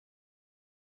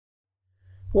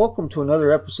Welcome to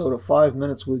another episode of 5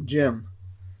 Minutes with Jim.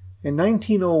 In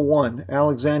 1901,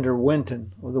 Alexander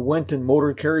Winton of the Winton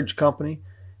Motor Carriage Company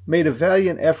made a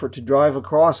valiant effort to drive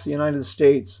across the United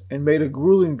States and made a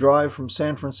grueling drive from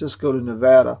San Francisco to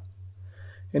Nevada.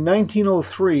 In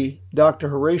 1903, Dr.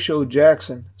 Horatio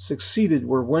Jackson succeeded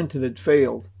where Winton had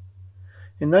failed.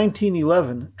 In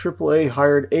 1911, AAA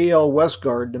hired A.L.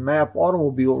 Westgard to map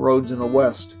automobile roads in the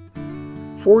West.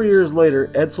 4 years later,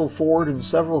 Edsel Ford and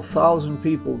several thousand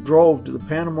people drove to the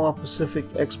Panama Pacific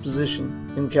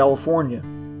Exposition in California.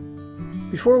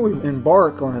 Before we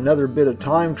embark on another bit of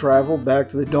time travel back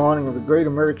to the dawning of the Great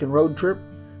American Road Trip,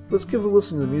 let's give a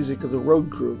listen to the music of the Road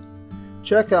Crew.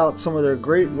 Check out some of their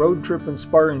great road trip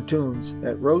inspiring tunes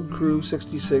at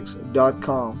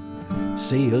roadcrew66.com.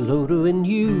 Say hello to a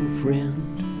new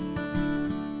friend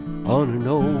on an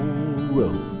old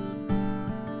road.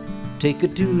 Take a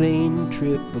two-lane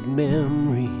trip of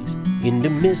memories into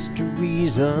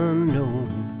mysteries unknown.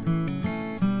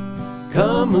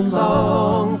 Come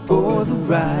along for the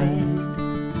ride.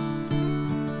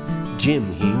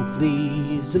 Jim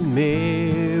Hinckley's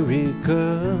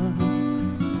America.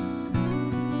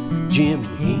 Jim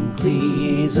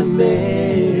Hinckley's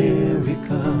America.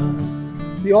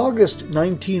 The August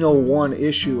 1901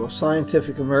 issue of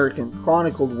Scientific American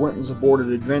chronicled Winton's aborted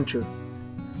adventure.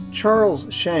 Charles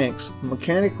Shanks, a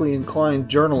mechanically inclined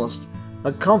journalist,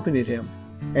 accompanied him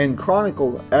and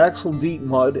chronicled axle-deep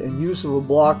mud and use of a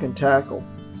block and tackle,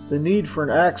 the need for an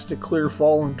axe to clear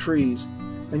fallen trees,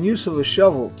 and use of a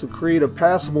shovel to create a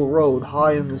passable road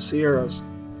high in the Sierras.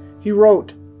 He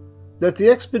wrote, "That the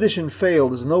expedition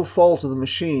failed is no fault of the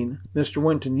machine Mr.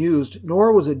 Winton used,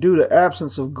 nor was it due to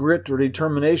absence of grit or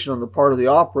determination on the part of the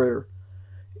operator.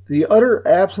 The utter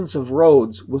absence of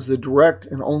roads was the direct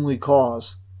and only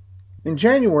cause." In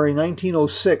January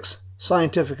 1906,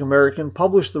 Scientific American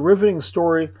published the riveting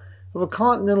story of a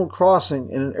continental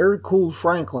crossing in an air-cooled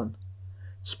Franklin.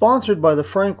 Sponsored by the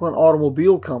Franklin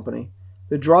Automobile Company,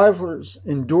 the drivers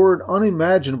endured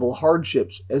unimaginable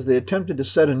hardships as they attempted to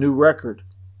set a new record.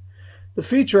 The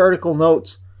feature article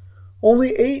notes,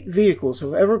 "Only 8 vehicles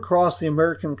have ever crossed the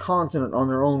American continent on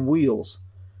their own wheels.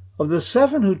 Of the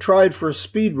 7 who tried for a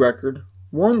speed record,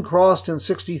 one crossed in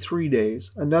 63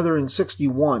 days, another in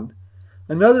 61,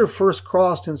 another first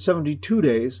crossed in 72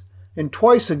 days, and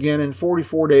twice again in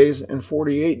 44 days and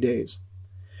 48 days.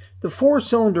 The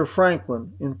 4-cylinder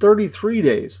Franklin in 33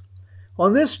 days.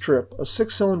 On this trip, a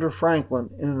 6-cylinder Franklin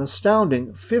in an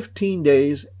astounding 15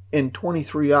 days and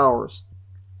 23 hours.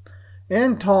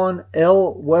 Anton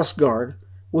L. Westgard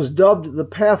was dubbed the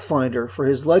Pathfinder for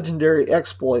his legendary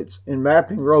exploits in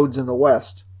mapping roads in the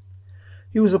West.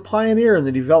 He was a pioneer in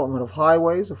the development of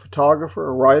highways, a photographer,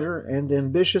 a writer, and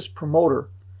ambitious promoter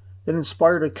that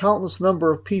inspired a countless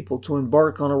number of people to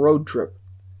embark on a road trip.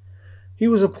 He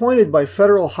was appointed by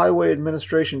Federal Highway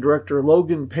Administration Director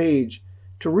Logan Page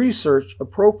to research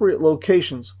appropriate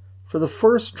locations for the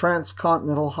first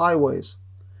transcontinental highways.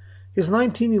 His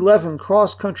 1911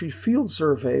 cross-country field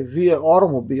survey via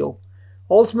automobile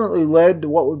ultimately led to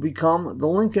what would become the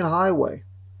Lincoln Highway.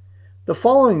 The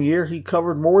following year, he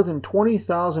covered more than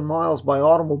 20,000 miles by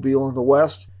automobile in the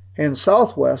West and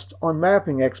Southwest on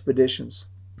mapping expeditions.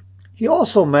 He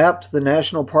also mapped the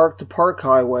National Park-to-Park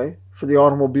Highway for the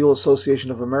Automobile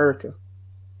Association of America.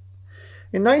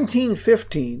 In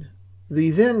 1915,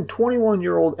 the then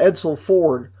 21-year-old Edsel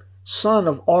Ford, son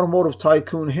of automotive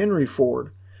tycoon Henry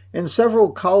Ford, and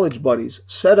several college buddies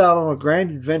set out on a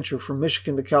grand adventure from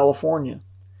Michigan to California.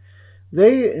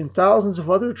 They and thousands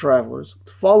of other travelers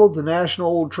followed the National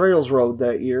Old Trails Road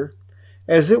that year,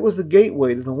 as it was the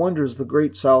gateway to the wonders of the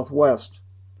great Southwest.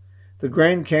 The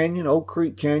Grand Canyon, Oak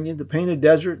Creek Canyon, the Painted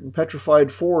Desert, and Petrified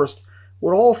Forest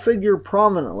would all figure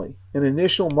prominently in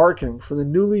initial marketing for the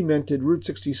newly minted Route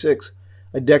 66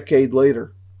 a decade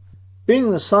later.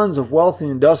 Being the sons of wealthy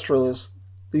industrialists,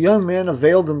 the young men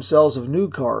availed themselves of new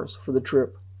cars for the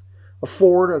trip, a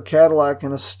Ford, a Cadillac,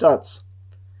 and a Stutz.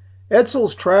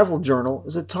 Edsel's travel journal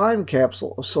is a time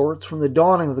capsule of sorts from the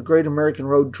dawning of the Great American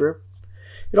Road Trip.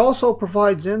 It also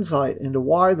provides insight into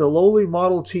why the lowly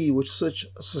Model T was such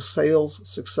a sales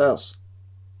success.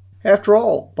 After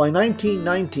all, by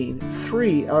 1919,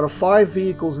 3 out of 5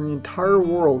 vehicles in the entire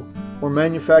world were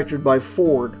manufactured by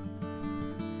Ford.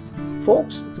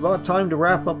 Folks, it's about time to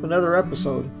wrap up another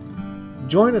episode.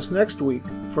 Join us next week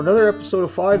for another episode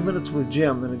of 5 Minutes with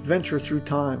Jim, an adventure through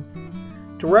time.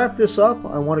 To wrap this up,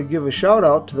 I want to give a shout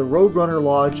out to the Roadrunner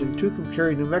Lodge in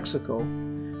Tucumcari, New Mexico,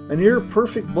 a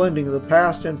near-perfect blending of the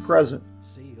past and present,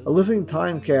 a living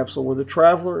time capsule where the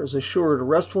traveler is assured a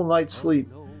restful night's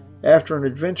sleep after an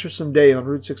adventuresome day on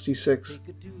Route 66.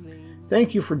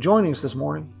 Thank you for joining us this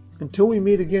morning, Until we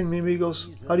meet again, mi amigos,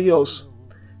 adios.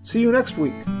 See you next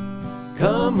week.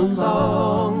 Come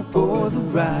along for the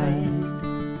ride.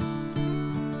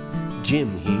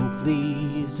 Jim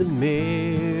Hinckley's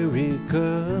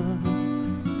America.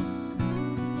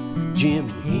 Jim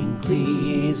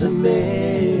Hinckley's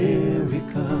America.